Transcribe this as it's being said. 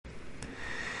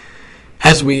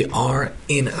As we are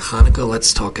in Hanukkah,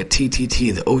 let's talk a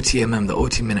TTT, the OTMM, the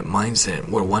OT Minute Mindset,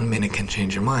 where 1 minute can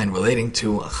change your mind relating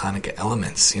to Hanukkah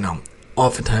elements.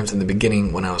 Oftentimes in the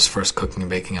beginning, when I was first cooking and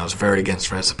baking, I was very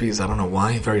against recipes. I don't know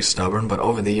why, very stubborn, but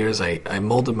over the years, I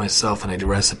molded myself and I do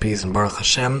recipes, and Baruch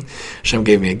Hashem, Hashem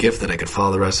gave me a gift that I could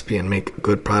follow the recipe and make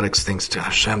good products thanks to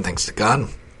Hashem, thanks to God.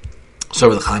 So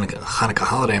over the Hanukkah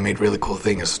holiday, I made really cool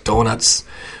things. Donuts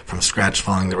from scratch,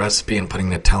 following the recipe and putting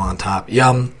Nutella on top,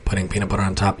 yum. Putting peanut butter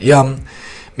on top, yum.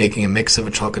 Making a mix of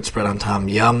a chocolate spread on top,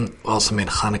 yum. Also made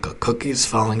Hanukkah cookies,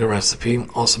 following a recipe.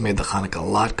 Also made the Hanukkah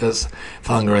latkes,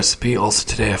 following a recipe. Also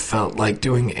today I felt like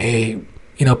doing a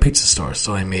pizza store.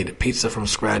 So I made pizza from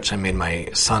scratch. I made my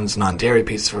son's non-dairy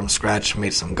pizza from scratch.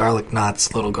 Made some garlic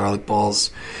knots, little garlic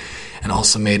balls. And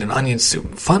also made an onion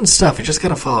soup. Fun stuff. You just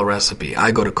gotta follow a recipe. I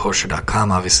go to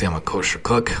kosher.com. Obviously, I'm a kosher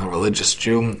cook, a religious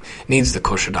Jew. Needs the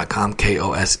kosher.com,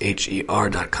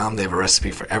 KOSHER.com. They have a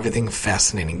recipe for everything.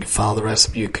 Fascinating. You follow the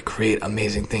recipe, you could create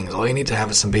amazing things. All you need to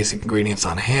have is some basic ingredients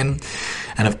on hand.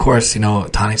 And of course,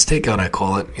 Tani's Takeout, I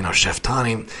call it, Chef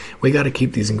Tani. We gotta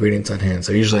keep these ingredients on hand.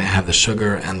 So usually I have the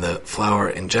sugar and the flour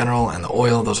in general and the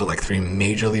oil. Those are like three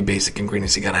majorly basic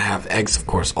ingredients you gotta have. Eggs, of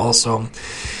course, also.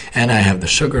 And I have the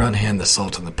sugar on hand, the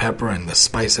salt and the pepper, and the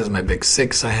spices. My big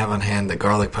six I have on hand: the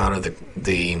garlic powder,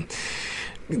 the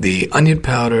onion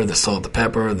powder, the salt, the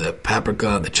pepper, the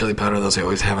paprika, the chili powder. Those I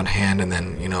always have on hand. And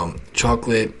then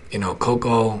chocolate,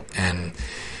 cocoa, and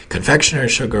confectionery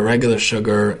sugar, regular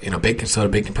sugar, baking soda,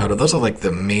 baking powder. Those are like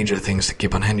the major things to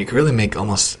keep on hand. You can really make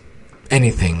almost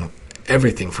everything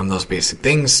from those basic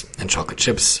things, and chocolate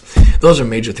chips. Those are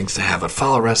major things to have. But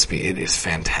follow a recipe, it is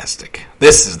fantastic.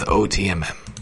 This is the OTMM.